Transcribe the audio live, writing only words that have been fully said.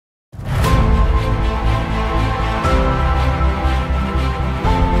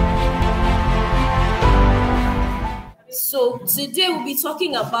So today we'll be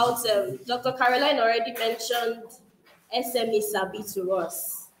talking about, Dr. Caroline already mentioned SMESabi to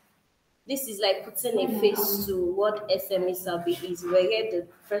us. This is like putting a face to what SMESabi is. We're here the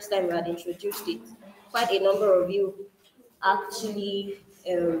first time we had introduced it. Quite a number of you actually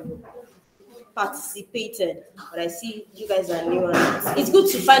participated, but I see you guys are new, and it's good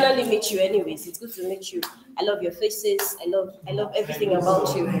to finally meet you. Anyways, it's good to meet you. I love your faces. I love everything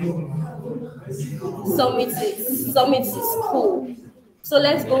about you. Summit is cool. So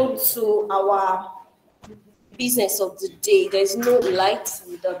let's go to our business of the day. There's no light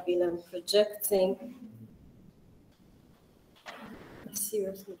without being projecting.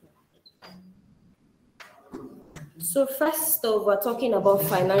 Seriously. So first off, we're talking about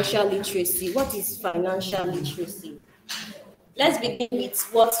financial literacy. What is financial literacy? Let's begin with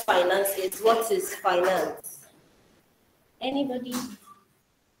what finance is. What is finance? Anybody?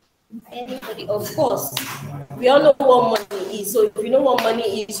 Of course, we all know what money is. So if you know what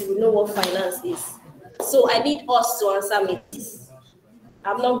money is, you will know what finance is. So I need us to answer me this.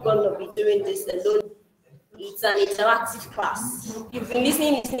 I'm not going to be doing this alone. It's an interactive class. You've been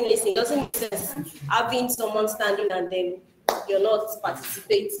listening. It doesn't make sense having someone standing and then you're not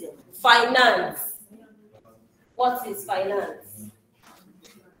participating. Finance. What is finance?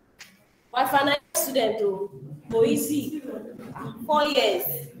 My financial student, oh, easy. 4 years.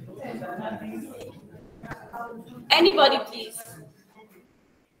 Anybody, please?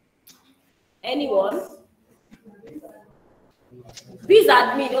 Anyone? Biz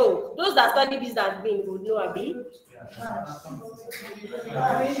admin, those that study biz admin would know, Abi.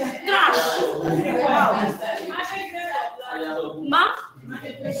 Cash. Wow. Ma?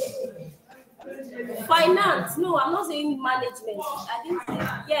 Finance. No, I'm not saying management. I didn't say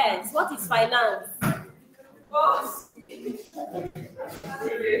yes. What is finance?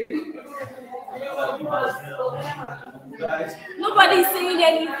 Nobody's saying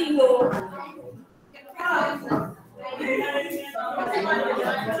anything, You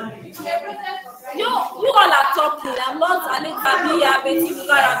all are talking. I'm not Can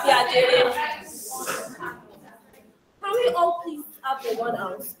we all please have the word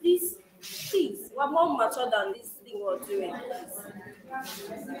out? Please. We're more mature than this thing we're doing.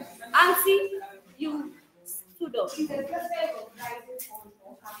 Auntie, you stood up.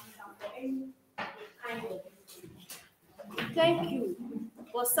 Thank you.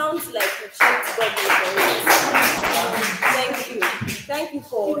 But sounds like you checked government. Thank you. Thank you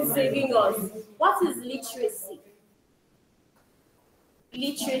for saving us. What is literacy?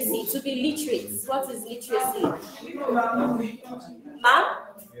 Literacy. To be literate. What is literacy? Ma'am?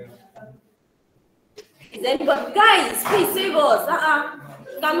 Is anybody? Guys, please save us.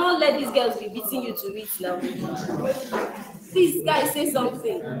 You cannot let these girls be beating you to it now. Please, guys, say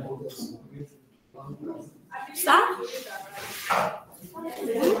something. Sir?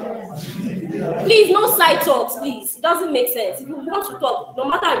 Please, no side talks, please. It doesn't make sense. If you want to talk, no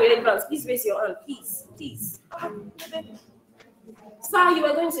matter relevance, please raise your hand, please. Sir, you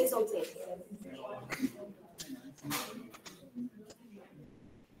were going to say something.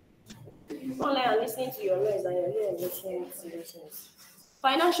 Only I'm listening to your noise and you're here listening to seriousness.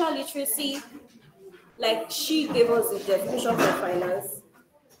 Financial literacy, like she gave us the definition for finance,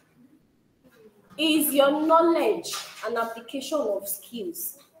 is your knowledge and application of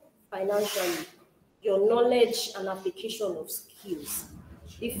skills financially. Your knowledge and application of skills.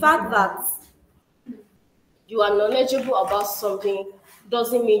 The fact that you are knowledgeable about something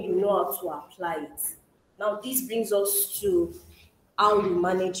doesn't mean you know how to apply it. Now, this brings us to how you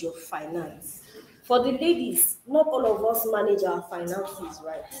manage your finance. For the ladies, not all of us manage our finances,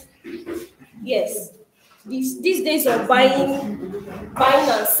 right? Yes. These days of buying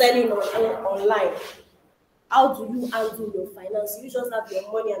and selling online, how do you handle your finance? You just have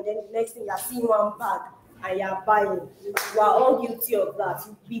your money and then the next thing you're seeing one bag and you're buying. We are all guilty of that.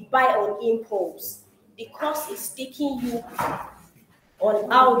 We buy on impulse. The course is taking you on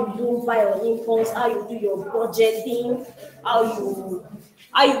how you do buy on impulse, how you do your budgeting, how you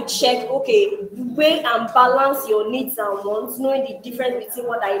check, okay, you weigh and balance your needs and wants, knowing the difference between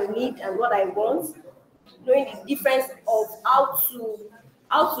what I need and what I want, knowing the difference of how to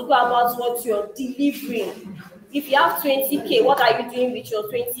go about what you're delivering. If you have 20K, what are you doing with your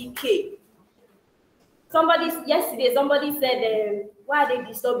 20K? Yesterday, somebody said, why are they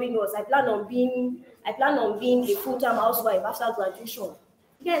disturbing us? I plan on being a full-time housewife after graduation.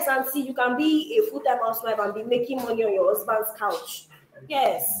 Yes, and see, you can be a full-time housewife and be making money on your husband's couch.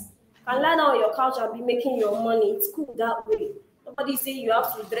 Yes, you can lie down on your couch and be making your money. It's cool that way. Nobody say you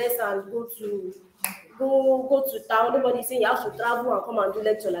have to dress and go to town. Nobody say you have to travel and come and do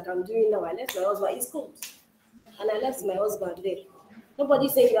lecture like I'm doing now. I left my husband. It's cool. and I left my husband there. Nobody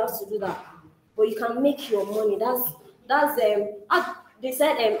saying you have to do that, but you can make your money. They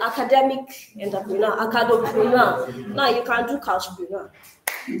said academic entrepreneur, acadopreneur. Now you can do cashpreneur.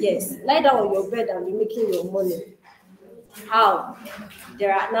 Yes, lie down on your bed and be making your money. How?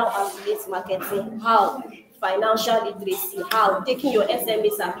 There are now affiliate marketing. How? Financial literacy. How? Taking your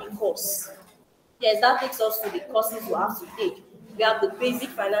SMESabi course. Yes, that takes us to the courses you have to take. We have the basic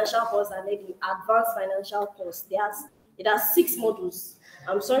financial course and then the advanced financial course. It has 6 modules.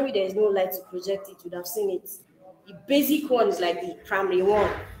 I'm sorry there is no light to project it. You'd have seen it. The basic one is like the primary one,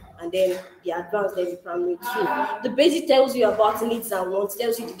 and then the advanced, then the primary 2. The basic tells you about needs and wants,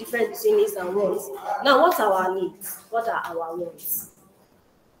 tells you the difference between needs and wants. Now, what are our needs? What are our wants?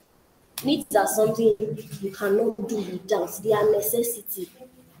 Needs are something you cannot do without. They are necessity.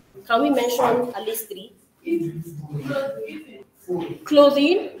 Can we mention at least 3?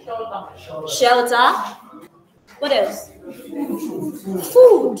 Clothing, shelter, what else?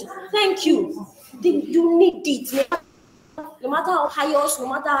 Food. Thank you. You need it. No matter how pious, no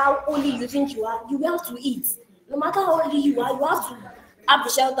matter how holy you think you are, you have to eat. No matter how holy you are, you have to have the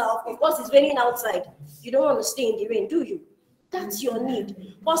shelter. Of course, it's raining outside. You don't want to stay in the rain, do you? That's your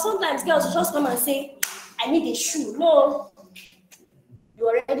need. But sometimes girls just come and say, I need a shoe. No. You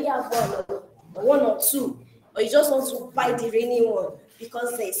already have one or 2, or you just want to buy the rainy one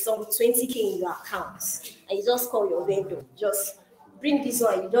because there's some 20K in your account, and you just call your vendor, just bring this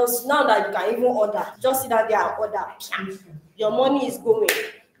one. You just, now that you can even order, just sit down there and order. Your money is going.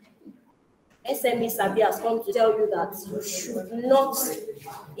 SMESabi has come to tell you that you should not,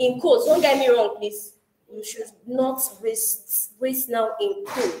 in quotes, don't get me wrong, please. You should not waste now in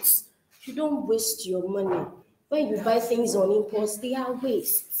quotes. You don't waste your money. When you buy things on impulse, they are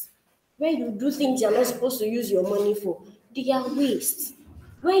waste. When you do things you're not supposed to use your money for, they are waste.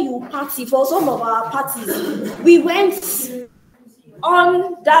 When you party, for some of our parties, we went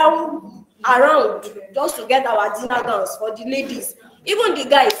on, down, around just to get our dinner gowns for the ladies. Even the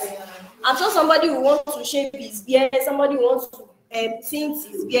guys, I'm sure somebody will want to shave his beard, somebody wants to tint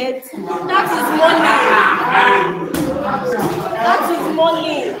his beard. That is money. That is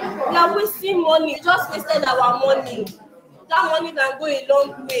money. We are wasting money. You just wasted our money. That money can go a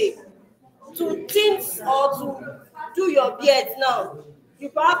long way. To tint or to do your beard now, you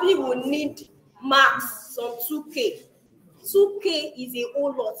probably will need max some 2K. 2K is a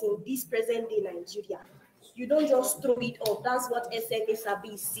whole lot in this present day Nigeria. You don't just throw it off. That's what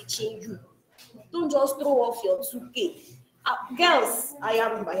SMESabi is teaching you. Don't just throw off your 2K. Girls, I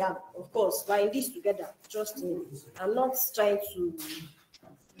am, of course, we're in this together. Trust me. I'm not trying to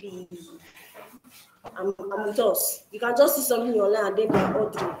be, I'm with us. You can just see something online and then you're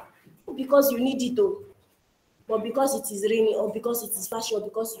ordering. Because you need it though. But because it is raining, or because it is fashion, or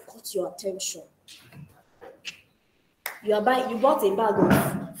because you caught your attention. You bought a bag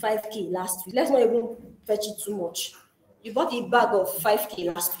of 5K last week. Let's not even fetch it too much. You bought a bag of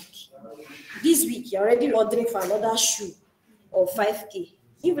 5K last week. This week, you're already ordering for another shoe of 5K.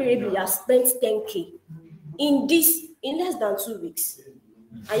 Invariably, you have spent 10K in less than 2 weeks.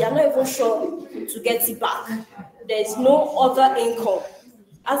 And you're not even sure to get it back. There's no other income.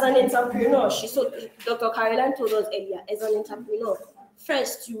 As an entrepreneur, Dr. Caroline told us earlier, as an entrepreneur,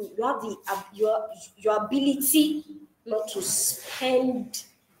 first, you have your ability not to spend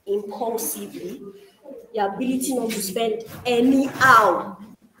impulsively, your ability not to spend anyhow,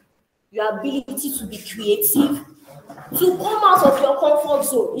 your ability to be creative, to come out of your comfort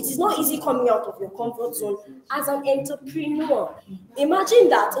zone. It is not easy coming out of your comfort zone as an entrepreneur. Imagine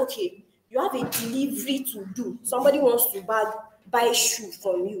that, okay, you have a delivery to do. Somebody wants to buy shoe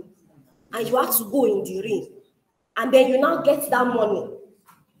from you, and you have to go in the rain, and then you now get that money.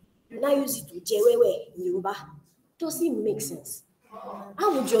 You now use it to jewewe in Yoruba. Doesn't make sense.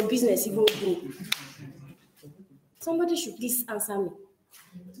 How would your business even grow? Somebody should please answer me.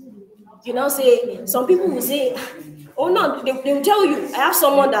 You know, say, some people will say, oh no, they will tell you, I have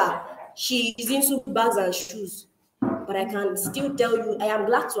someone that she is into bags and shoes, but I can still tell you, I am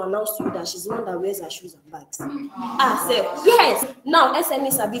glad to announce to you that she's the one that wears her shoes and bags. Yes. Now,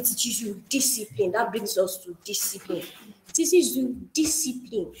 SMESabi teaches you discipline. That brings us to discipline. Teaches you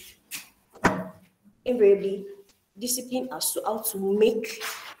discipline. Invariably, discipline as to how to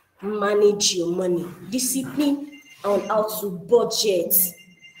manage your money. Discipline on how to budget.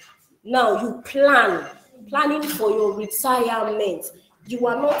 Now you planning for your retirement. You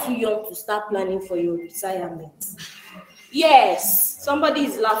are not too young to start planning for your retirement. Yes, somebody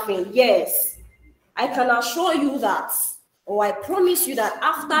is laughing. Yes, I can assure you that, or I promise you that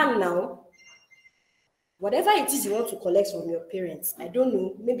after now, whatever it is you want to collect from your parents, I don't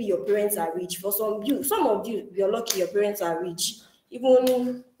know, maybe your parents are rich. For some of you, you're lucky your parents are rich.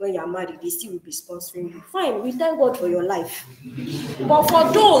 Even when you're married, they still will be sponsoring you. Fine, we thank God for your life. But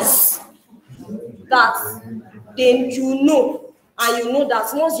for those that then you know, and you know that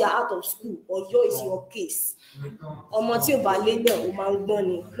once you're out of school, or is your case, am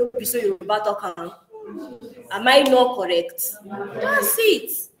I not correct? That's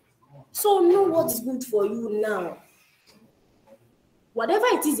it. So know what is good for you now. Whatever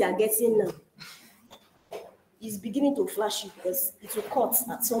it is you are getting now is beginning to flash you because it will cut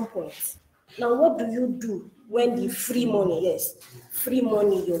at some point. Now, what do you do when the free money, free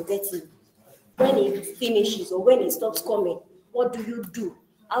money you're getting, when it finishes or when it stops coming? What do you do?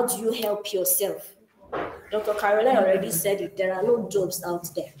 How do you help yourself? Dr. Caroline already said it. There are no jobs out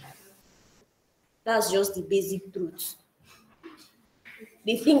there. That's just the basic truth.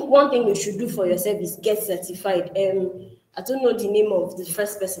 One thing you should do for yourself is get certified. I don't know the name of the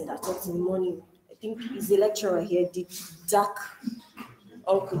first person that talked in the morning. I think he's a lecturer here, the Jack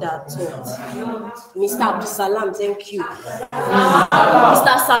uncle that talked. Mr. Abdusalam, thank you.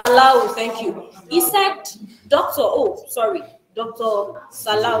 Mr. Salau, thank you. He said, Dr. Salau.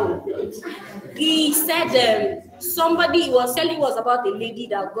 He said somebody was telling us about a lady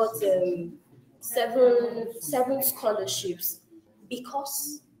that got seven scholarships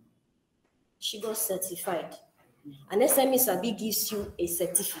because she got certified. And SMESabi gives you a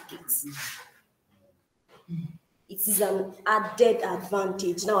certificate. It is an added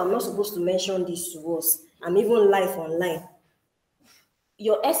advantage. Now, I'm not supposed to mention this to us. I'm even live online.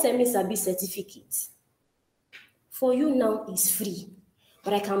 Your SMESabi certificate for you now is free.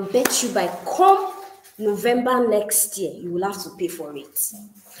 But I can bet you by come November next year, you will have to pay for it.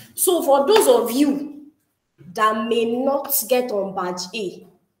 So for those of you that may not get on badge A,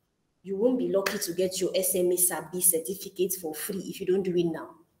 you won't be lucky to get your SMESabi certificate for free if you don't do it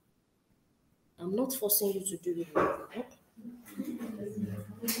now. I'm not forcing you to do it now.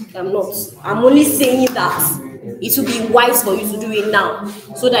 I'm not. I'm only saying that it will be wise for you to do it now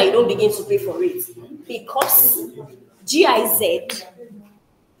so that you don't begin to pay for it. Because GIZ,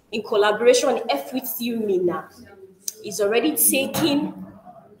 in collaboration with FWTU Mina, is already taking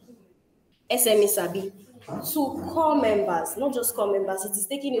SMESabi to core members, not just core members, it is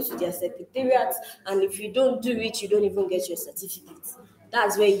taking it to their secretariat, and if you don't do it, you don't even get your certificate.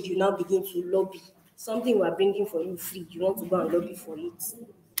 That's where you now begin to lobby. Something we're bringing for you free, you want to go and lobby for it.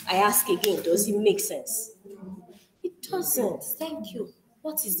 I ask again, does it make sense? It doesn't. Thank you.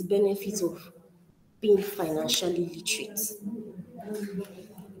 What is the benefit of being financially literate?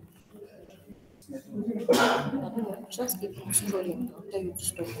 Just keep scrolling. I'll tell you to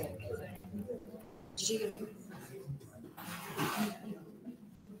stop there.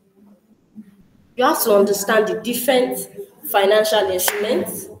 You have to understand the different financial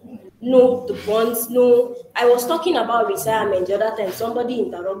instruments. No, the bonds. No, I was talking about retirement the other time. Somebody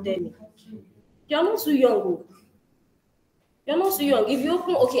interrupted me. You're not too young. You're not too young. If you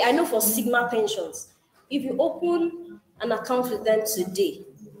open, okay, I know for Sigma pensions, if you open an account with them today,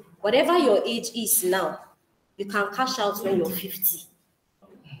 whatever your age is now, you can cash out when you're 50.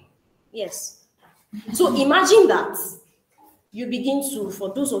 Yes. So imagine that you begin to,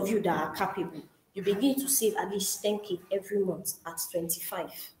 for those of you that are capable, you begin to save at least 10K every month at 25.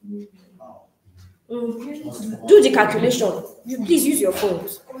 Do the calculation. Please use your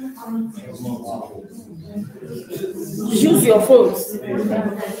phones. Use your phones.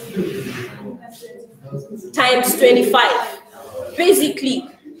 Times 25. Basically,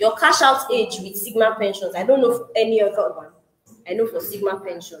 your cash out age with Sigma pensions, I don't know if any other one. I know for Sigma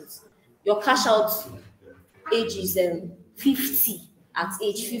pensions, your cash out age is 50 at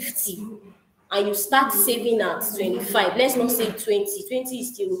age 50. And you start saving at 25. Let's not say 20. 20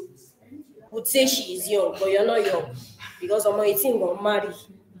 is still, would say she is young, but you're not young because I'm 18 got married.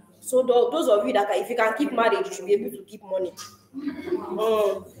 So those of you that if you can keep marriage, you should be able to keep money.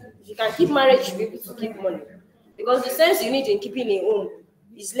 If you can keep marriage, you should be able to keep money. Because the sense you need in keeping a home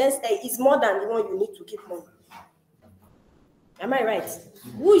is is more than the one you need to keep money. Am I right?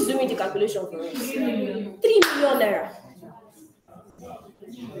 Who is doing the calculation for us? 3 million naira.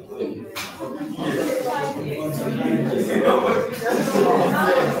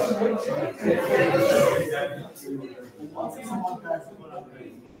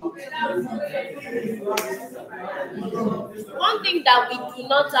 One thing that we do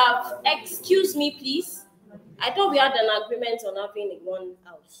not have, excuse me please, I thought we had an agreement on having one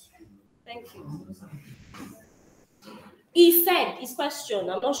house. Thank you. He said, his question,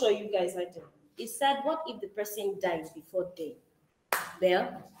 I'm not sure you guys heard him. He said, what if the person dies before day?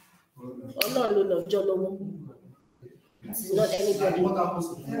 Well, Oh, no, Jolomo. It's not anybody.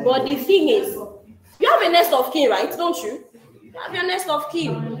 But the thing is, you have a nest of kin, right? Don't you? You have your nest of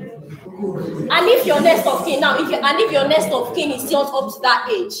kin. And if your nest of kin if your nest of kin is still up to that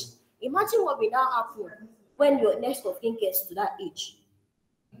age, imagine what will now happen when your nest of kin gets to that age.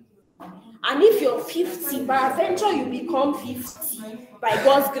 And if you're 50, peradventure you become 50 by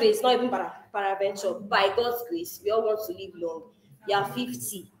God's grace, not even peradventure, by God's grace, we all want to live long. You are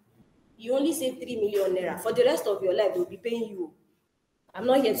 50. You only save 3 million naira. For the rest of your life, they'll be paying you. I'm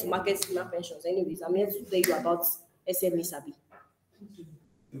not here to market senior pensions. Anyways, I'm here to tell you about SMESabi.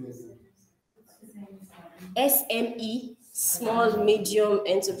 SME, small, medium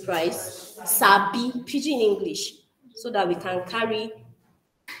enterprise, Sabi, pidgin English, so that we can carry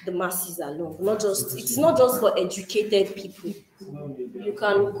the masses along. It's not just for educated people. You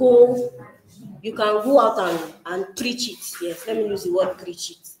can go out and preach it. Yes, let me use the word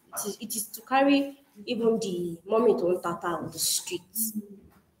preach it. It is to carry even the mommy to tata on the streets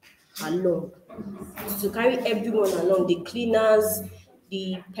along. To carry everyone along, the cleaners,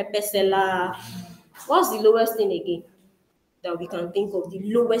 the pepper seller. What's the lowest thing again that we can think of? The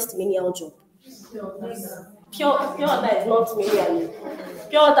lowest menial job. Pure water is not menial.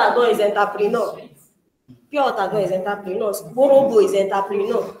 Pure water God is entrepreneur. Pure water God is entrepreneur. Borobo is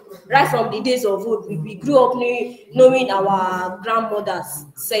entrepreneur. Right from the days of old, we grew up knowing our grandmothers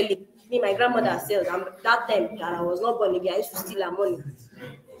selling. My grandmother sells. That time that I was not born, maybe I used to steal her money.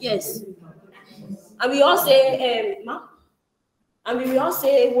 Yes. And we all say,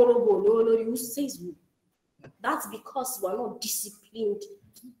 Borobo, no, who says who? That's because we are not disciplined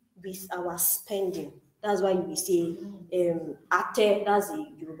with our spending. That's why we say ate, that's a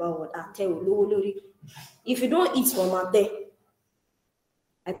Yoruba word, ate. If you don't eat from ate,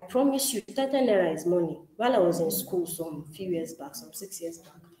 I promise you 30 naira is money. While I was in school some 6 years back,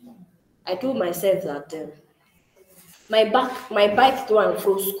 I told myself that my bike to and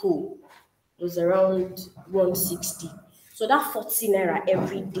from school was around 160. So that 40 naira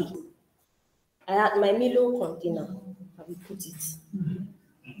every day. I had my Milo container. I will put it.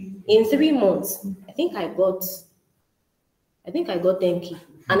 In 3 months, I think I got 10k,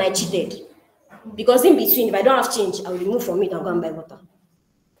 and I cheated. Because in between, if I don't have change, I will remove from it and go and buy water.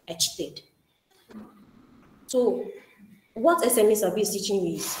 I cheated. So what SMESabi is teaching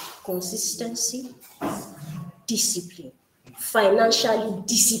you is consistency, discipline, financially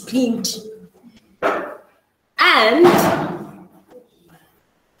disciplined, and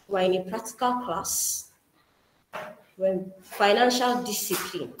we're in a practical class when financial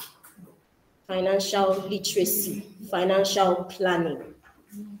discipline, financial literacy, financial planning.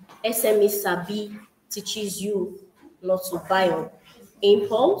 SMESabi teaches you not to buy on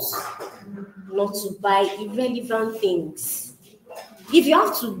impulse, not to buy irrelevant things. If you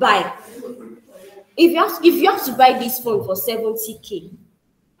have to buy this phone for 70k,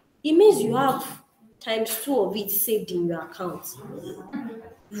 it means you have ×2 of it saved in your account.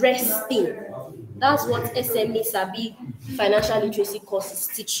 Resting. That's what SMESabi financial literacy course is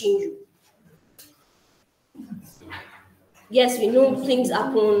teaching you. Yes, we know things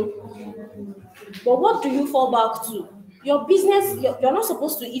happen, but what do you fall back to? Your business, you're not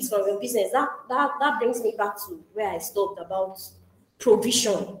supposed to eat from your business. That brings me back to where I stopped about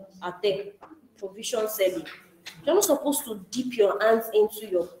provision provision selling. You're not supposed to dip your hands into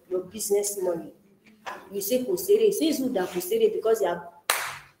your business money. You say posere, say Zuda posere because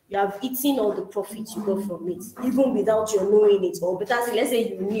you have eaten all the profits you got from it, even without your knowing it. Or better, let's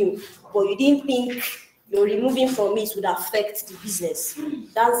say you knew, but you didn't think you're removing from it would affect the business.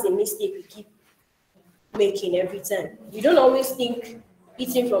 That's the mistake we keep making every time. We don't always think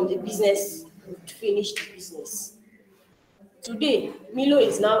eating from the business would finish the business. Today, Milo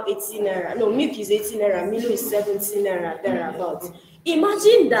is now 18 naira. No, milk is 18 naira. Milo is 17 naira, thereabouts.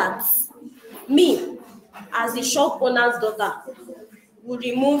 Imagine that me, as the shop owner's daughter, will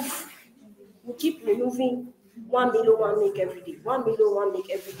keep removing 1 Milo, 1 milk every day. 1 Milo, 1 milk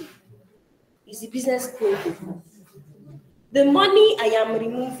every day. Is the business going? The money I am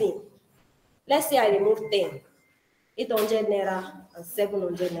removing, let's say I remove 10, 800 naira and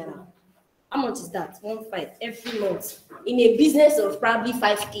 700 naira. How much is that? 1.5 every month in a business of probably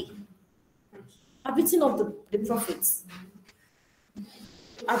 5k. I've eaten up the profits.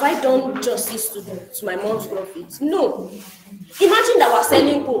 Have I done justice to my mom's profits? No. Imagine that we're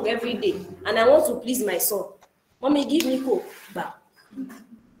selling Coke every day and I want to please my son. Mommy, give me Coke. Bah.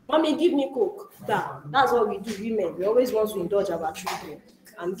 Mommy, give me Coke. Bah. That's what we do, women. We always want to indulge our children.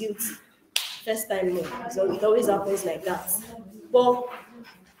 I'm guilty. First time, no. So it always happens like that. But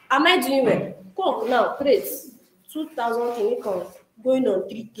am I doing well? Coke now, rates 2,000 income going on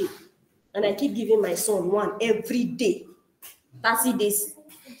 3k. and I keep giving my son one every day, 30 days.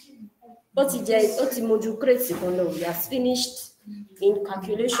 He has finished in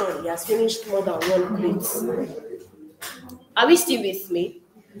calculation, he has finished more than one crate. Are we still with me?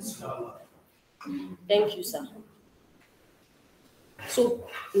 Thank you, sir. So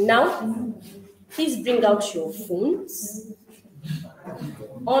now, please bring out your phones.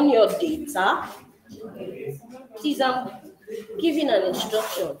 On your data, please, I'm giving an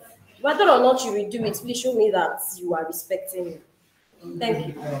instruction. Whether or not you will do it, please show me that you are respecting me. Thank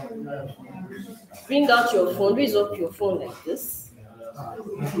you. Bring out your phone, raise up your phone like this.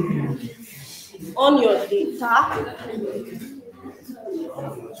 On your data,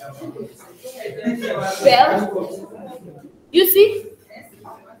 well, you see,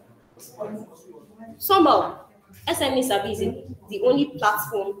 somehow, SMESabi is the only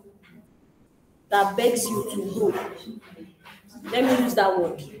platform that begs you to grow. Let me use that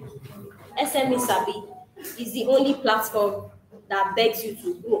word. SMESabi is the only platform that begs you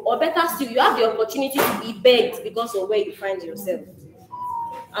to grow. Or better still, you have the opportunity to be begged because of where you find yourself.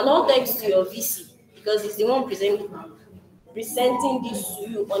 And all thanks to your VC, because it's the one presenting this to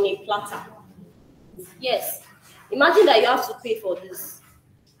you on a platter. Yes. Imagine that you have to pay for this.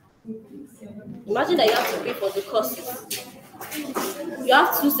 Imagine that you have to pay for the courses. You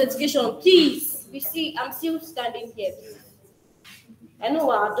have to certification. Please, you see, I'm still standing here. I know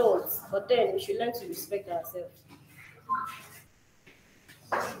we're adults, but then we should learn to respect ourselves.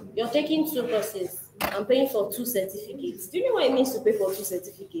 You're taking 2 courses and paying for 2 certificates. Do you know what it means to pay for 2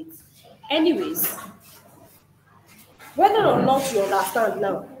 certificates? Anyways, whether or not you understand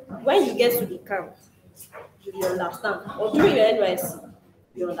now, when you get to the camp, you will understand. Or during your NYC,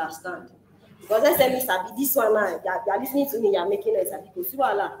 you understand. Because SMESabi, this one now, you are listening to me, you are making noise.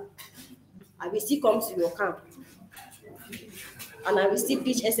 I will still come to your camp. And I will still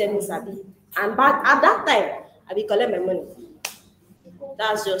teach SMESabi. And but at that time, I will collect my money.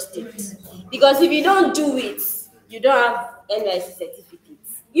 That's just it. Because if you don't do it, you don't have NYC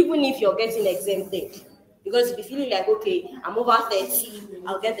certificates. Even if you're getting exempted. Because if you're feeling like, okay, I'm over 30,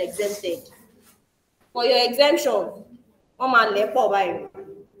 I'll get exempted. For your exemption,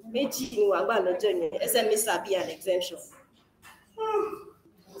 SMESabi and exemption.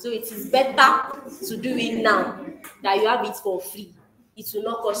 So it is better to do it now that you have it for free. It will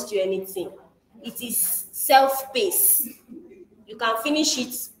not cost you anything. It is self-paced. You can finish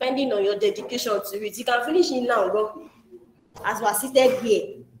it depending on your dedication to it. You can finish it now, bro. As we are seated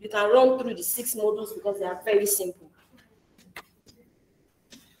here, you can run through the 6 modules because they are very simple.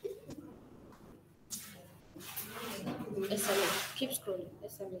 SMS. Keep scrolling.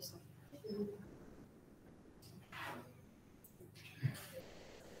 SMS.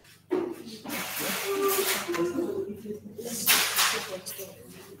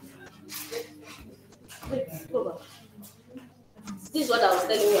 Wait, go back. This is what I was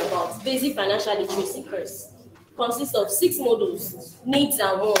telling you about. Basic financial literacy course consists of 6 modules, needs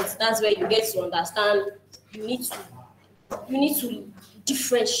and wants. That's where you get to understand. You need to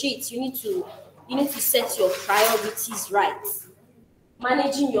differentiate. You need to set your priorities right.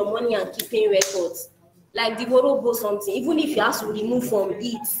 Managing your money and keeping records. Like the Worobo something, even if you have to remove from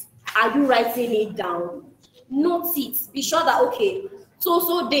it, are you writing it down? Note it. Be sure that, okay,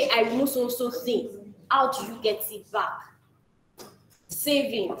 so day I remove so thing. How do you get it back?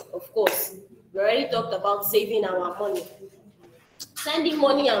 Saving, of course. We already talked about saving our money. Sending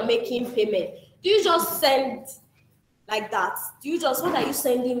money and making payment. Do you just send like that? What are you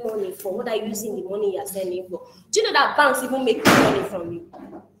sending money for? What are you using the money you're sending for? Do you know that banks even make money from you?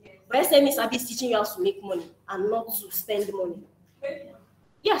 But SMESabi is teaching you how to make money and not to spend money.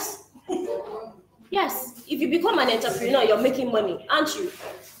 Yes. Yes. If you become an entrepreneur, you're making money, aren't you?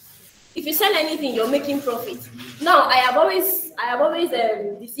 If you sell anything, you're making profit. Now, I have always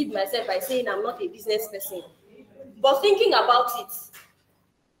deceived myself by saying I'm not a business person. But thinking about it,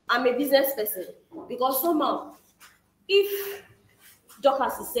 I'm a business person. Because somehow, if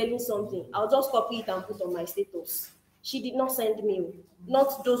Dorcas is selling something, I'll just copy it and put on my status. She did not send me.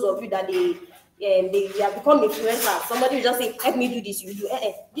 Not those of you that they have become influencers. Somebody will just say, help me do this, you do.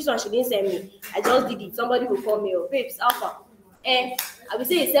 This one she didn't send me. I just did it. Somebody will call me, babes, alpha. I will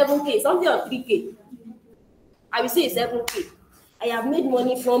say it's 7K, something or 3K. I will say it's 7K. I have made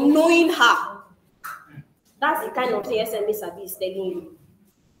money from knowing her. That's the kind of thing SMESabi is telling you.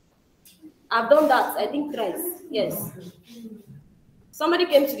 I've done that, I think, thrice. Yes. Somebody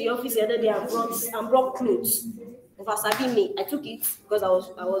came to the office the other day and brought clothes. Sabi me, I took it because I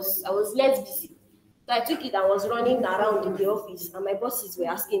was less busy. So I took it and was running around in the office, and my bosses were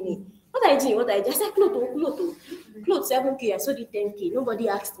asking me, what are you doing? What are you doing? I said, clothes 7K, I sold it 10K. Nobody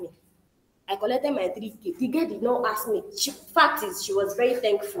asked me. I collected my 3K. The girl did not ask me. Fact is, she was very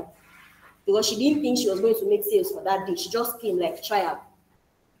thankful because she didn't think she was going to make sales for that day. She just came like trial.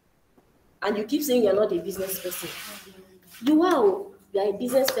 And you keep saying you're not a business person. You are a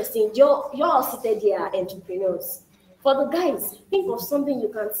business person. You're all seated here are entrepreneurs. For the guys, think of something you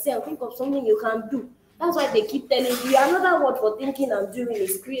can sell. Think of something you can do. That's why they keep telling you. Another word for thinking and doing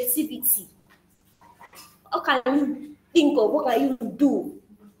is creativity. What can you think of? What can you do?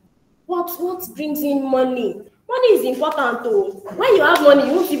 What brings in money? Money is important too. When you have money,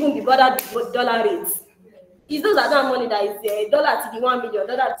 you won't even be bothered with dollar rates. It's those that don't have money that is dollar to the 1 million,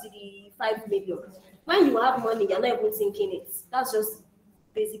 dollar to the 5 million. When you have money, you're not even thinking it. That's just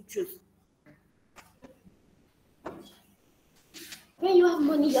basic truth. When you have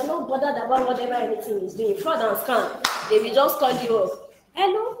money, you're not bothered about whatever anything is doing. Fraud and scam, they will just call you up.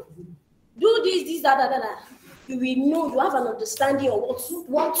 Hello, do this, that. You will know, you have an understanding of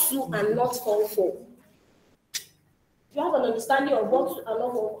what to and not fall for. You have an understanding of what to and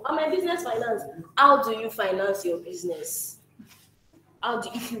not fall for. And my business finance, how do you finance your business?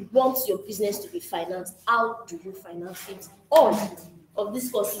 If you want your business to be financed, how do you finance it? All of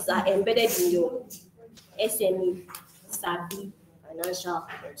these courses are embedded in your SMESabi financial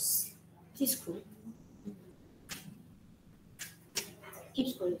course. Please scroll. Keep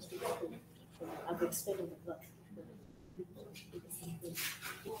scrolling. I've explained that.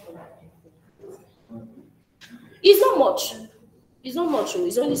 It's not much. It's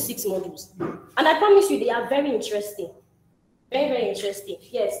only 6 modules. And I promise you, they are very interesting. Very, very interesting.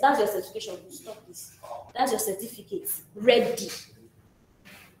 Yes, that's your certification. Stop this. That's your certificate. Ready.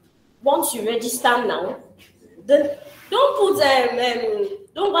 Once you register now, then don't go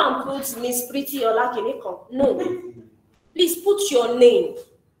and put Miss Pretty or Lakineko. No. Please put your name.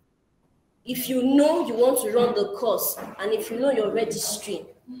 If you know you want to run the course, and if you know you're registering,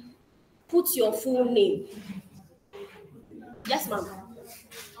 put your full name. Yes, ma'am.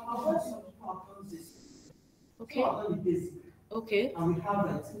 Okay. Okay. And we have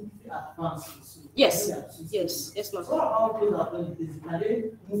advanced. Yes, ma'am. What about those that are basic? Can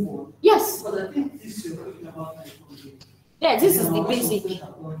they move on? Yes. But I think this you're talking about. Yeah, this is the basic.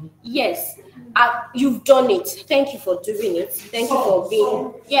 Yes. You've done it. Thank you for doing it. Thank you for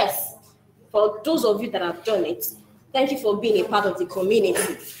being. Yes. For those of you that have done it, thank you for being a part of the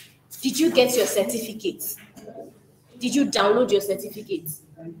community. Did you get your certificate? Did you download your certificate?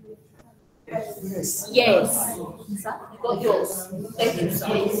 Yes. Sir, you got yours. Thank you, sir.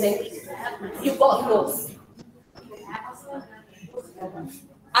 Thank you. You got yours.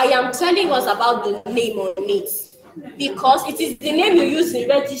 I am telling us about the name on it because it is the name you use in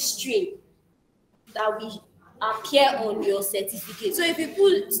registry that will appear on your certificate. So if you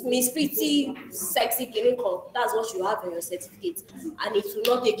put Miss Pretty Sexy Clinical, that's what you have on your certificate, and it will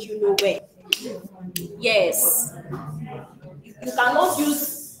not take you nowhere. Yes. You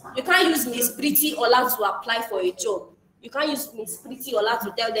can't use Miss Pretty Ola to apply for a job. You can't use Miss Pretty Ola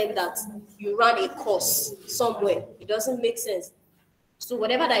to tell them that you ran a course somewhere. It doesn't make sense. So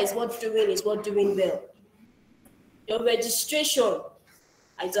whatever that is worth doing is worth doing well. Your registration,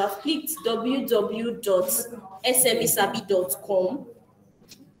 I have clicked www.smesabi.com.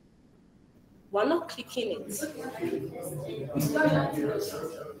 We're not clicking it.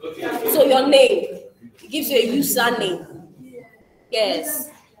 So your name, it gives you a username. Yes.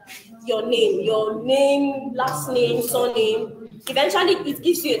 Your name, last name, surname. Eventually, it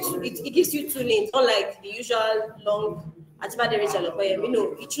gives you 2 names, unlike the usual long Ajibade, Racheal, Opeyemi.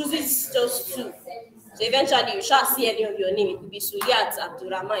 No, it chooses just 2. So eventually, you shall see any of your name. It could be Suliat,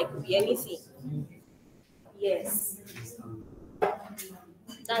 Abdurrahman, it could be anything. Yes.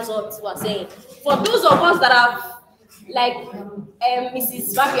 That's what we're saying. For those of us that have, like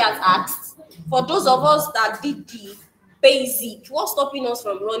Mrs. Babi has asked, for those of us that did the basic, what's stopping us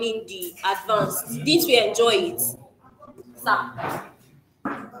from running the advanced? Didn't we enjoy it? Sir?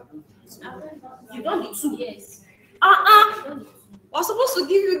 You done the 2? Yes. We're supposed to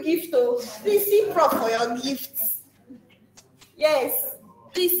give you gift, though. Please see Prof for your gifts. Yes.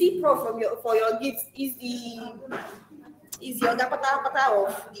 Please see Prof for your gifts. Is your gapata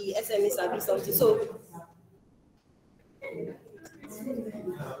of the SMESabi something. So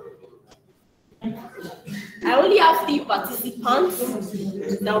I only have 3 participants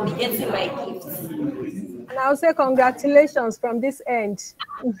that will be getting my gifts. And I'll say congratulations from this end.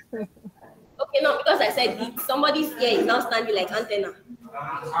 Okay, no, because I said it, somebody's here is now standing like antenna.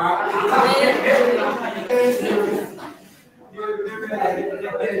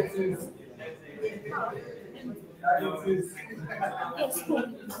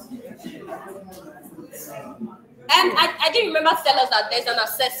 And I didn't remember to tell us that there's an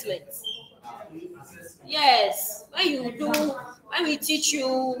assessment. Yes, when we teach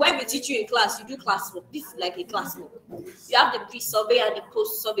you in class, you do classwork. This is like a classwork. You have the pre-survey and the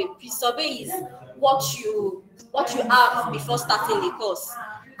post-survey. Pre-survey is what you have before starting the course,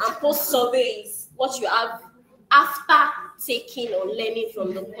 and post-survey is what you have after taking or learning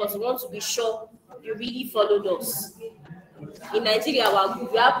from the course. We want to be sure you really followed us. In Nigeria,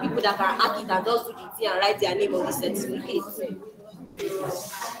 we have people that can hack it and just do the thing and write their name on the certificate.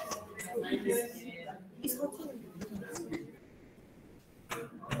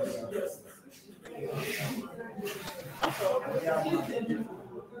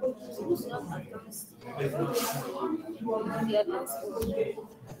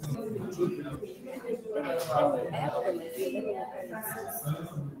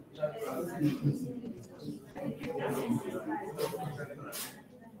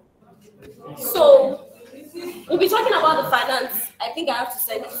 So we'll be talking about the finance. I think I have to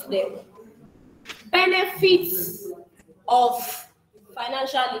send it to them. Benefits of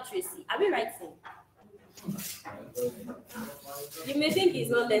financial literacy. Are we writing? You may think it's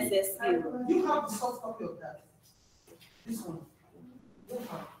not necessary. You have the soft copy of that. This one.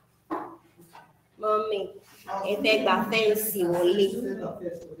 Mommy, ẹ fẹ́ gba fẹ́ǹsì wọlé.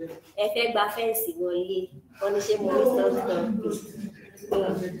 Ẹ fẹ́ gba fẹ́ǹsì wọlé. Wọ́n ní ṣé mo ní sọ́ọ̀tì.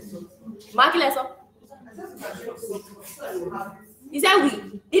 Mákìlẹ̀ sọ. He said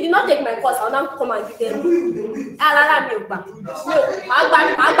he did not take my course. I'll now come and give them. Alára mi ò gbà. Màá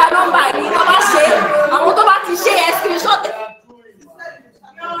gba nọ́mbà yìí. Tó bá ṣe àwọn tó bá ti ṣe screenshot.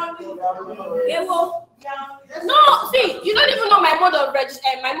 Ewo. No, see, you don't even know my mode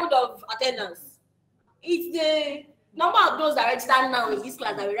of attendance. It's the number of those that register now in this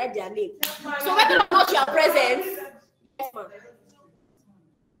class that will write their name. So whether or not you are present, yes, ma'am.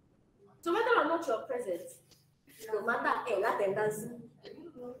 So whether or not you are present, no matter attendance,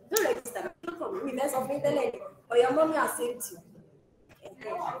 don't register. Don't come. Me, there's something telling you, or your mommy has saved you.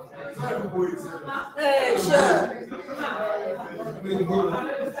 Sure.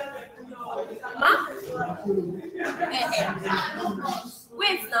 Ma?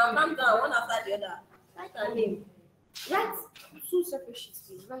 Wait now, calm down, one after the other. Write her name. Write 2 separate sheets,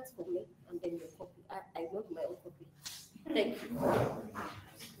 please. Write for me and then your copy. I want my own copy. Thank you.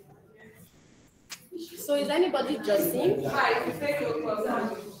 So is anybody judging?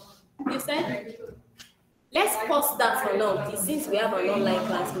 You said? Let's pause that for now, since we have an online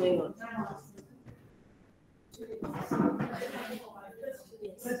class going on.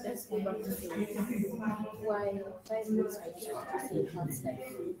 Yes, let's go back to the why 5 minutes I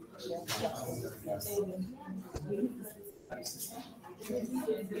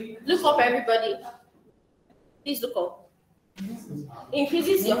look up, everybody. Please look up.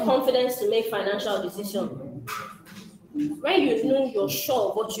 Increases your confidence to make financial decisions. When you know you're sure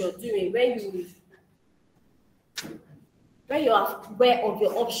of what you're doing, when you are aware of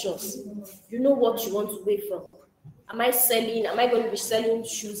your options, you know what you want to wait from. Am I going to be selling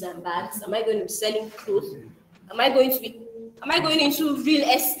shoes and bags? Am I going to be selling clothes? Am I going into real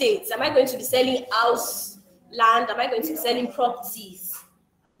estate? Am I going to be selling house, land? Am I going to be selling properties?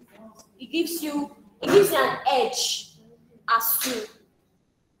 It gives you an edge as to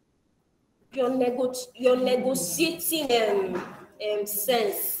your negotiating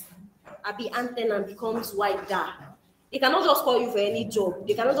sense. The antenna becomes wider. They cannot just call you for any job.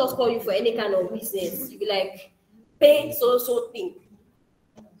 They cannot just call you for any kind of business. You be like, pay so thing.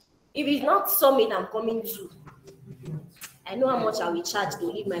 If it's not summit I'm coming to, I know how much I will charge to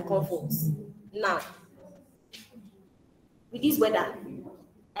leave my comfort. Now, with this weather,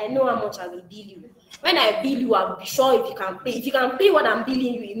 I know how much I will bill you. When I bill you, I'll be sure if you can pay. If you can pay what I'm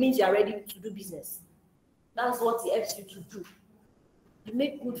billing you, it means you're ready to do business. That's what it helps you to do. You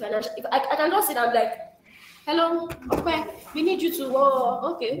make good financial. If I can just sit and like, hello, okay, we need you to,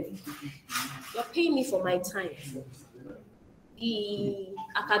 okay. You're paying me for my time. The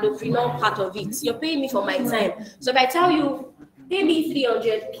acadopreneur part of it. You're paying me for my time. So if I tell you, pay me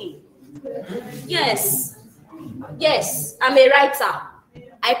 300K. Yes, I'm a writer.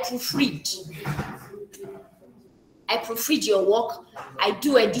 I proofread your work. I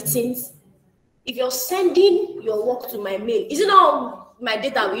do editing. If you're sending your work to my mail, is it not my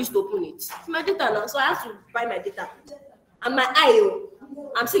data we used to open it? It's my data now, so I have to buy my data. And my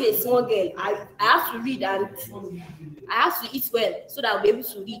I'm still a small girl. I have to read and I have to eat well so that I'll be able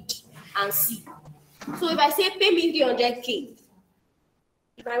to read and see. So if I say pay me 300K,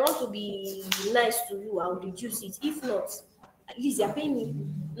 if I want to be nice to you, I'll reduce it. If not, at least you're paying me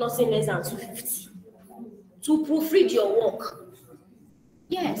nothing less than 250 to proofread your work.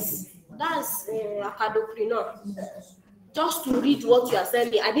 Yes, that's acadopreneur. just to read what you are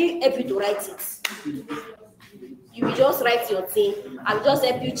sending. I didn't help you to write it. You will just write your thing. I'll just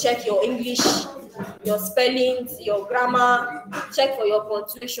help you check your English, your spellings, your grammar, check for your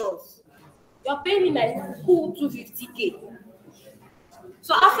punctuations. You're paying me like cool 250K.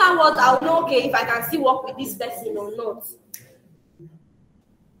 So afterwards, I'll know, okay, if I can still work with this person or not.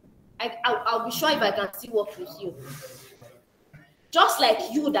 I'll be sure if I can still work with you. Just like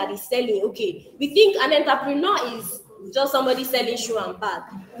you that is selling, okay. We think an entrepreneur is just somebody selling shoe and bag.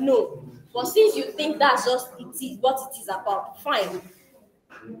 No. But since you think that's just what it is about, fine.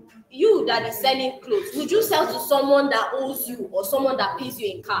 You that is selling clothes, would you sell to someone that owes you or someone that pays you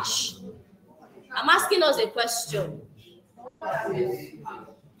in cash? I'm asking us a question.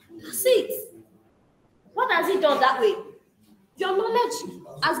 That's it. What has it done that way? Your knowledge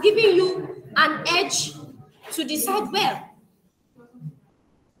has given you an edge to decide well.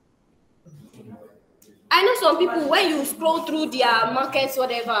 I know some people, when you scroll through their markets,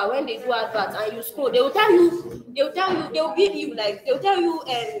 whatever, when they do adverts and you scroll, they'll tell you, they'll give you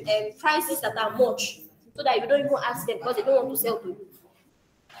prices that are much, so that you don't even ask them because they don't want to sell to you.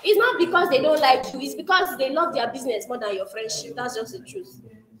 It's not because they don't like you, it's because they love their business more than your friendship. That's just the truth.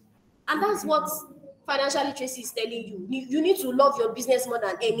 And that's what financial literacy is telling you. You need to love your business more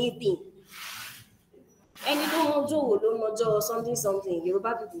than anything. And you don't mojo or something.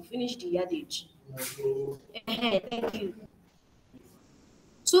 Yoruba people finish the adage. Thank you.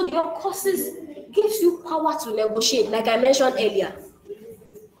 So your courses gives you power to negotiate, like I mentioned earlier.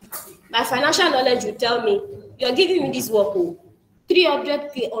 My financial knowledge will tell me, you're giving me this work,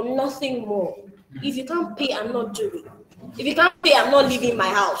 300K or nothing more. If you can't pay, I'm not doing it. If you can't pay, I'm not leaving my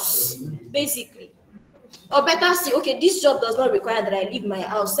house, basically. Or better still, okay, this job does not require that I leave my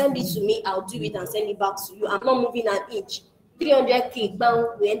house. Send it to me, I'll do it and send it back to you. I'm not moving an inch. 300K, bang,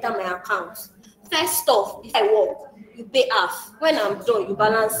 will enter my account. First off, if I work, you pay half. When I'm done, you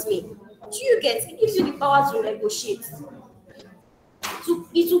balance me. Do you get? It gives you the power to negotiate.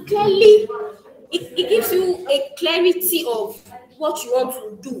 It gives you a clarity of what you want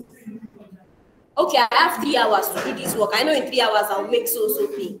to do. Okay, I have 3 hours to do this work. I know in 3 hours I'll make so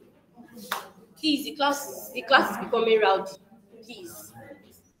pay. Please, the class is becoming rowdy. Please.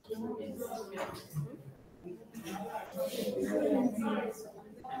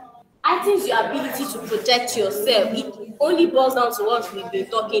 I think your ability to protect yourself, it only boils down to what we've been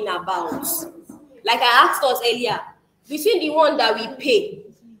talking about. Like I asked us earlier, between the one that we pay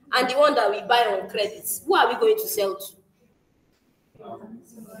and the one that we buy on credit, who are we going to sell to?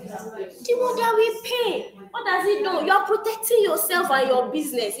 The one that we pay. What does it do? You're protecting yourself and your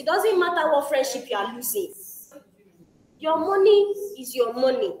business. It doesn't matter what friendship you are losing. Your money is your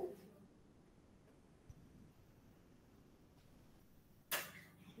money.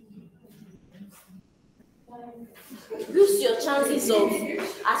 Lose your chances of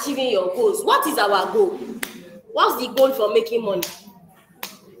achieving your goals. What is our goal? What's the goal for making money?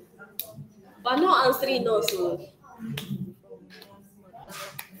 But not answering us.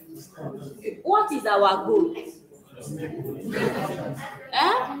 What is our goal?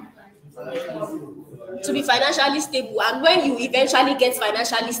 To be financially stable. And when you eventually get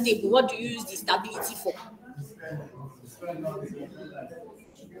financially stable, what do you use the stability for?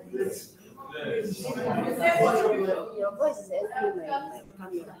 Your voice is entering my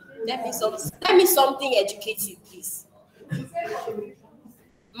camera. Let me something educative, please.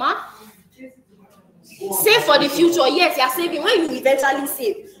 Ma? Save for the future. Yes, you are saving. When you eventually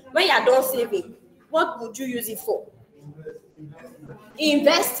save, when you are done saving, what would you use it for?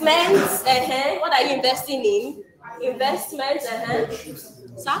 Investments. What are you investing in? Investments.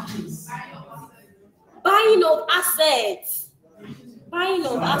 Sir? Buying of assets. Buying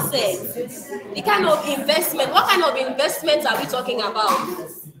of assets. The kind of investment. What kind of investments are we talking about?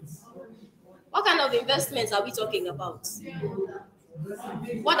 What kind of investments are we talking about?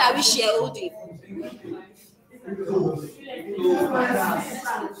 What are we shareholding?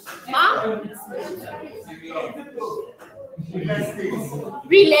 Huh?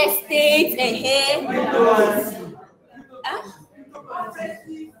 Real estate.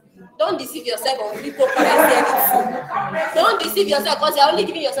 Don't deceive yourself on cryptocurrency. Don't deceive yourself because you're only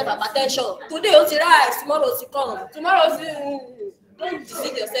giving yourself hypertension. Today you'll rise, tomorrow you'll come. Tomorrow don't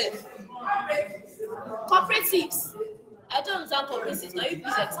deceive yourself. Cooperatives. I don't understand cooperatives. Now you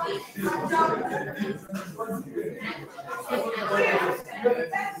please explain.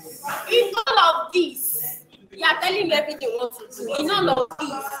 In all of this, you are telling me everything you want to do. In all of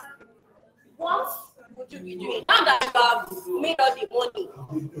this, what would you be doing? Now that you have made all the money,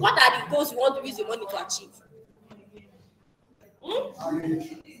 what are the goals you want to use the money to achieve?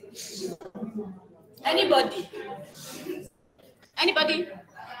 Anybody? Anybody?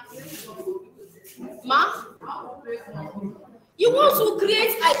 Ma? You want to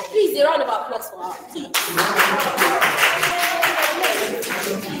create, please, a round of applause for her.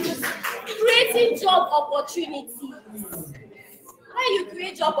 Creating job opportunities. When you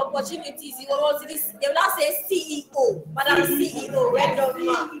create job opportunities, you want this, they will not say CEO, Madam CEO, red dog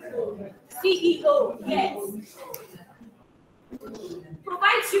man. CEO, yes.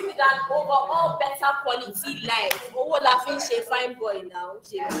 Provides you with an overall better quality life. Oh, what laughing she fine boy now.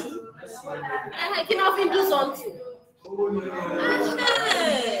 I cannot even do something.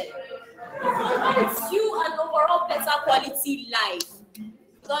 Provides you an overall better quality life.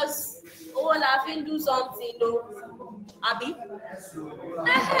 Because oh, laughing do something, no. Abi?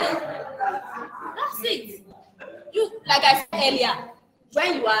 That's it. You, like I said earlier, when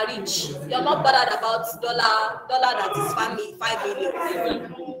you are rich, you're not bothered about dollar that is 5 million.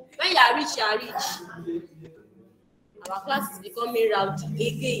 When you are rich, you are rich. Our class is becoming rowdy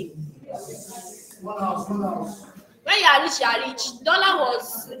again. When you are rich, dollar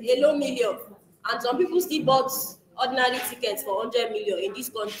was a low million, and some people still bought ordinary tickets for 100 million in this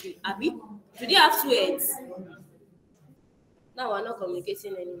country. Abi, do they have 2 heads? Now we're not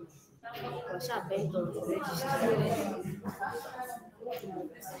communicating anymore. Let's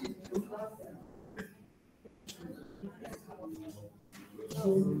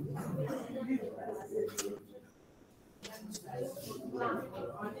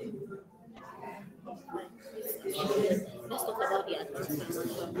talk about the advanced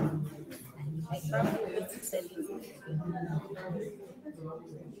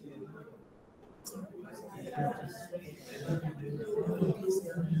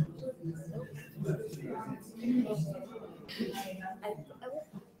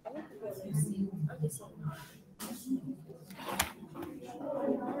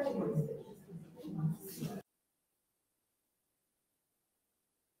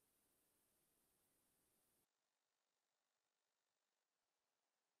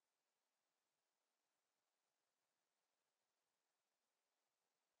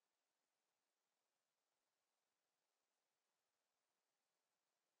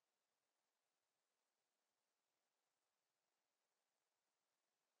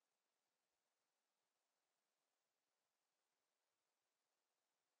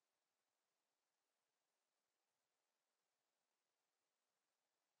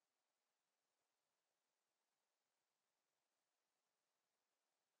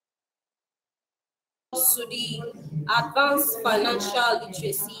to the advanced financial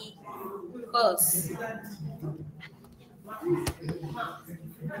literacy course.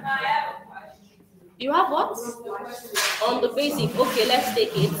 You have what? On the basic. Okay, let's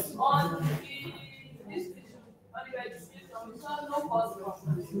take it.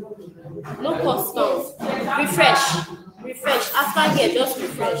 No cost count. Refresh. After here, just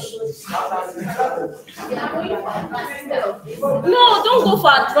refresh. No, don't go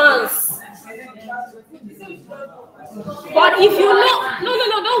for advanced. But if you know, no,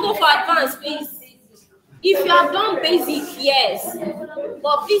 don't go for advanced, please. If you have done basic, yes.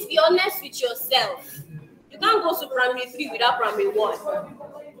 But please be honest with yourself. You can't go to primary 3 without primary 1.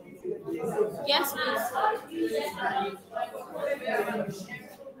 Yes, please.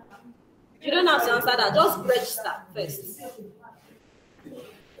 You don't have to answer that. Just register first. Sir?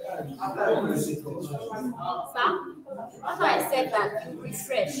 That's why I said that you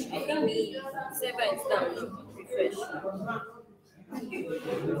refresh. I think the server is down. Refresh.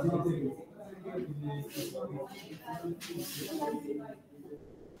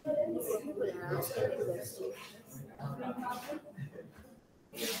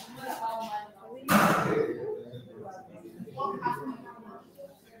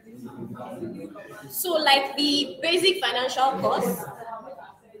 So, like the basic financial course,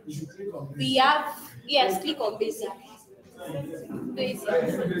 we have, yes, click on basic.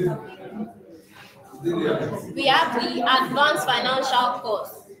 We have the advanced financial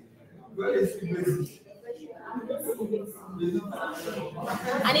course.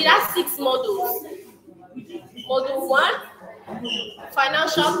 And it has 6 modules. Module 1,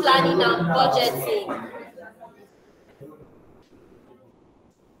 financial planning and budgeting.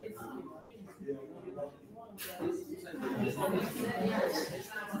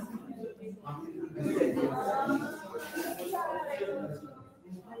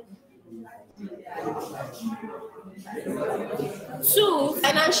 Two,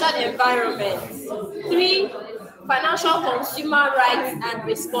 financial environment. 3, financial consumer rights and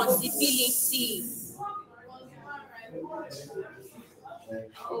responsibility.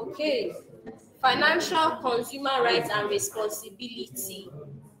 Okay, financial consumer rights and responsibility.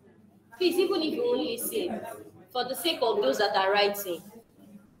 Please, even if you only listen, for the sake of those that are writing,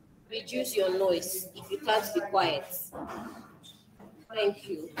 reduce your noise if you can't be quiet. Thank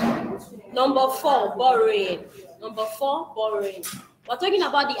you. Number 4, borrowing. Number 4, borrowing. We're talking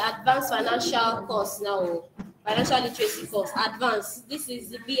about the advanced financial course now. Financial literacy course. Advanced. This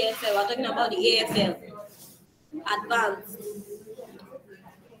is the BFL. We're talking about the AFL. Advanced.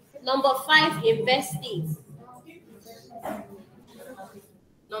 Number 5, investing.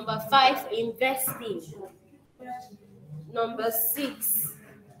 Number 5, investing. Number 6,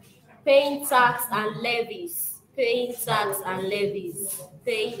 paying tax and levies. Paying tax and levies.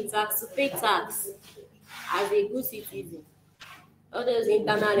 Paying tax. To pay tax as a good citizen. All those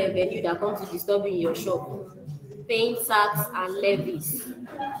internal revenue that come to disturb in your shop. Paying tax and levies.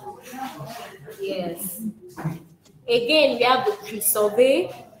 Yes. Again, we have the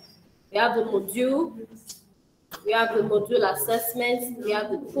pre-survey. We have the module. We have the module assessment. We have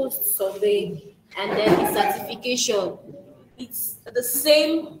the post-survey. And then the certification. It's the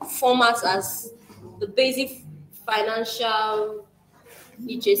same format as the basic financial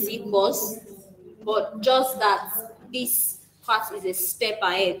literacy course, but just that this part is a step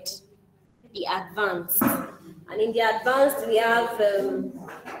ahead, the advanced. And in the advanced, we have,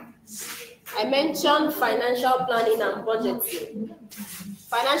 I mentioned financial planning and budgeting.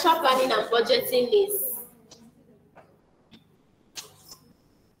 Financial planning and budgeting is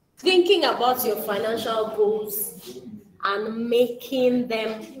thinking about your financial goals and making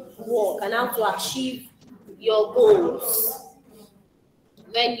them work and how to achieve your goals.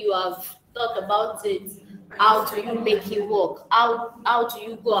 When you have thought about it, how do you make it work? How do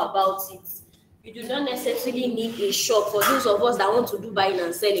you go about it? You do not necessarily need a shop. For those of us that want to do buying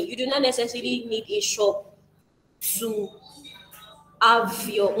and selling, you do not necessarily need a shop to have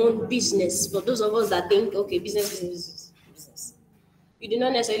your own business. For those of us that think, okay, business. You do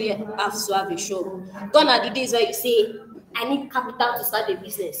not necessarily have to have a shop. Gone are the days where you say, I need capital to start a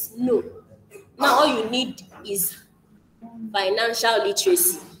business. No. Now all you need is financial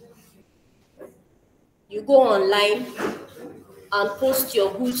literacy. You go online and post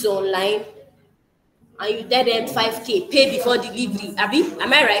your goods online and you tell them 5K, pay before delivery. Abi,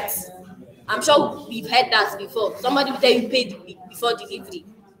 am I right? I'm sure we've heard that before. Somebody will tell you pay before delivery.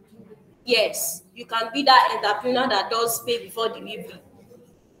 Yes, you can be that entrepreneur that does pay before delivery.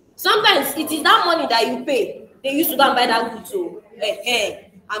 Sometimes it is that money that you pay. They used to go and buy that good too.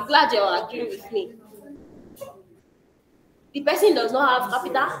 I'm glad you're agreeing with me. The person does not have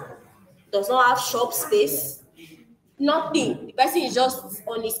capital, does not have shop space, nothing. The person is just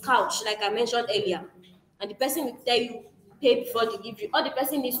on his couch, like I mentioned earlier. And the person will tell you, pay before delivery. All the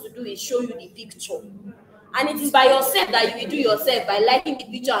person needs to do is show you the picture. And it is by yourself that you will do yourself by liking the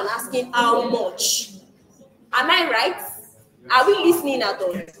picture and asking how much. Am I right? Are we listening at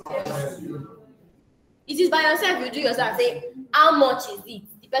all? It is by yourself you do yourself and say, how much is it?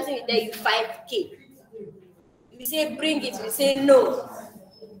 The person will tell you 5K. You say, bring it. You say, no.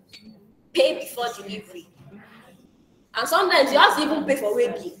 Pay before delivery. And sometimes you have to even pay for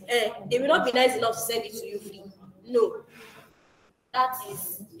waiting. They will not be nice enough to send it to you free. No. That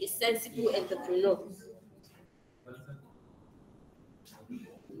is a sensible entrepreneur.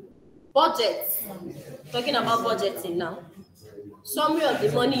 Budget. Talking about budgeting now. Summary of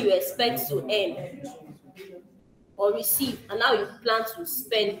the money you expect to earn or receive and how you plan to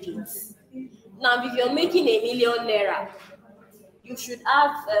spend it. Now, if you're making ₦1 million, you should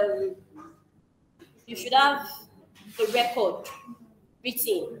have a record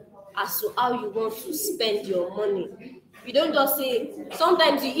written as to how you want to spend your money. You don't just say,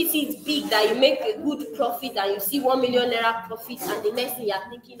 sometimes you eat it big that you make a good profit and you see ₦1 million profit and the next thing you are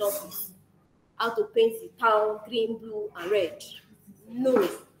thinking of is how to paint the town green, blue, and red. No,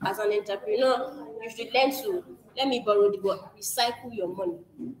 as an entrepreneur, you should learn to, let me borrow the word, recycle your money.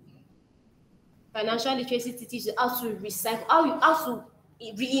 Financial literacy teaches you how to recycle, how to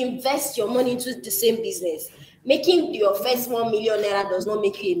reinvest your money into the same business. Making your first ₦1 million does not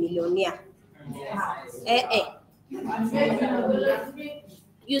make you a millionaire.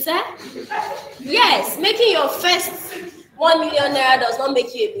 You said? Yes, making your first ₦1 million does not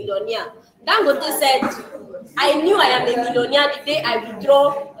make you a millionaire. Dangote said, I knew I am a millionaire the day I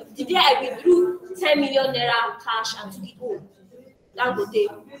withdrew ₦10 million cash and took it home. Dangote,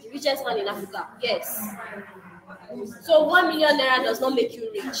 the richest man in Africa. Yes. So ₦1 million does not make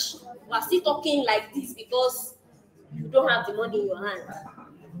you rich. We are still talking like this because you don't have the money in your hand.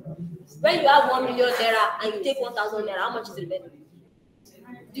 When you have ₦1 million and you take 1,000 naira, how much is it?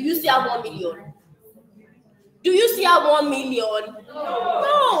 Do you still have 1 million? Do you still have 1 million?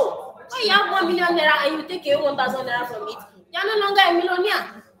 No. When you have 1 million and you take 1,000 naira from it, you are no longer a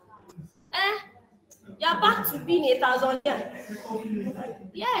millionaire. you're back to being 1,000 naira.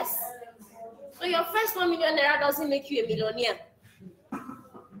 Yes. So your first 1 million naira doesn't make you a millionaire.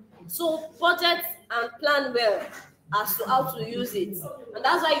 So budget and plan well as to how to use it. And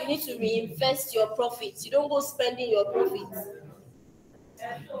that's why you need to reinvest your profits. You don't go spending your profits.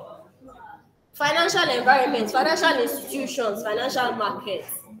 Financial environment, financial institutions, financial markets.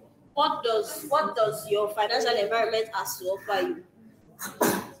 What does your financial environment has to offer you?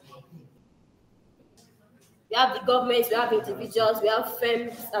 We have the government, we have individuals, we have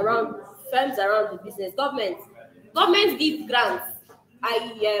firms around the business. Government give grants.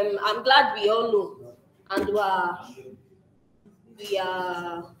 I'm glad we all know, and we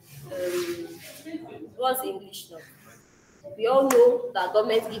are what's English now? We all know that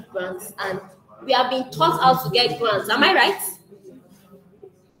government give grants, and we have been taught how to get grants. Am I right?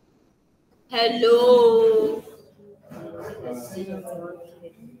 Hello.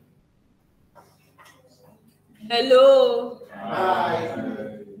 Hello.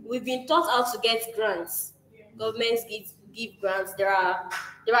 Hi. We've been taught how to get grants. Governments give grants. There are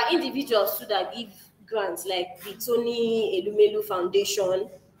individuals too that give grants, like the Tony Elumelu Foundation.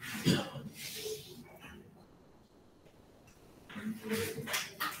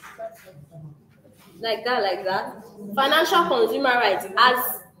 Like that. Financial consumer rights.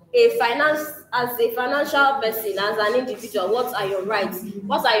 As a financial person, as an individual, what are your rights?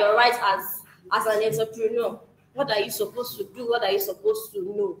 What are your rights as an entrepreneur? What are you supposed to do? What are you supposed to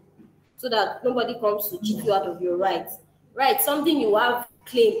know? So that nobody comes to cheat you out of your rights. Right, something you have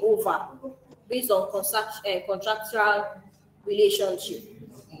claim over based on contractual relationship.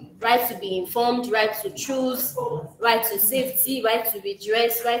 Right to be informed, right to choose, right to safety, right to be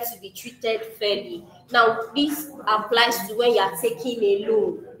dressed, right to be treated fairly. Now, this applies to when you are taking a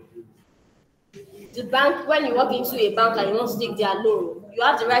loan. The bank, when you walk into a bank and you want to take their loan, you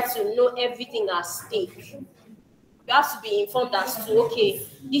have the right to know everything at stake. You have to be informed as to, okay,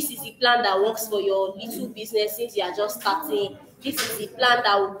 this is the plan that works for your little business since you are just starting. This is the plan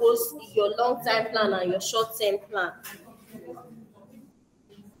that will go your long-term plan and your short-term plan.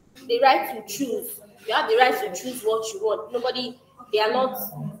 The right to choose. You have the right to choose what you want. Nobody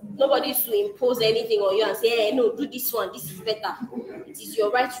is to impose anything on you and say, hey, no, do this one, this is better. It is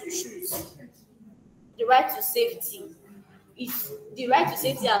your right to choose. The right to safety. If the right to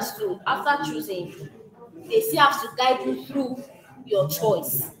safety has to, after choosing, they still have to guide you through your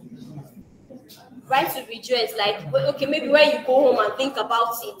choice. Right to redress, like, okay, maybe when you go home and think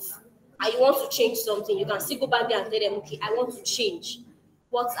about it and you want to change something, you can still go back there and tell them, okay, I want to change.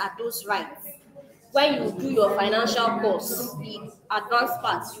 What are those rights? When you do your financial course, the advanced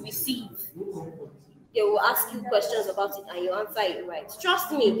parts you receive, they will ask you questions about it and you answer it right.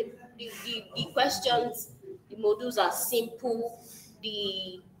 Trust me, the questions, the modules are simple,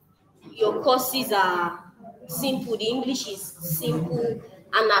 your courses are simple, the English is simple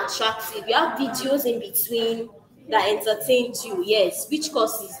and attractive. You have videos in between that entertains you. Yes, which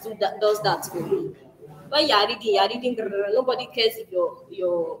courses does that for you? When you are reading, nobody cares if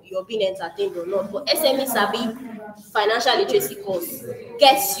you're being entertained or not. But SMESabi financial literacy course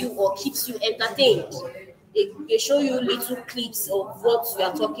gets you or keeps you entertained. They show you little clips of what we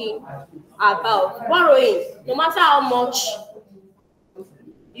are talking about. Borrowing, no matter how much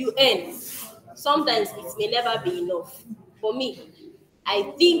you earn, sometimes it may never be enough. For me,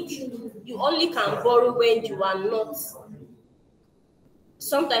 I think you only can borrow when you are not.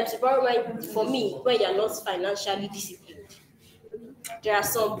 Sometimes you borrow for me when you are not financially disciplined. There are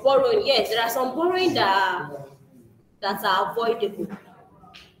some borrowing, yes, there are some borrowing that are avoidable.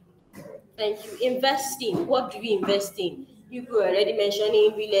 Thank you. Investing. What do you invest in? You were already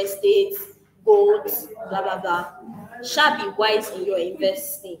mentioning real estate, gold, blah blah blah. Shall be wise in your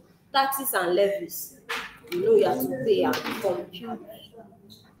investing. Taxes and levies. You know you have to pay and compute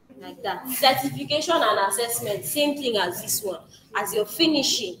like that. Certification and assessment, same thing as this one. As you're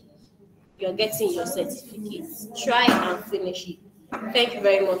finishing, you're getting your certificates. Try and finish it. Thank you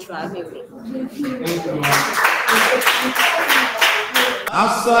very much for having me.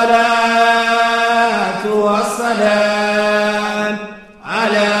 As-salatu was-salam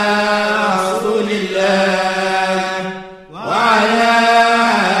ala rasulillah wa ala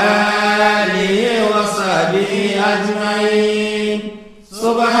alihi wa sahbihi ajma'in.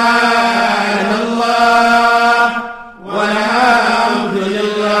 Subhanallah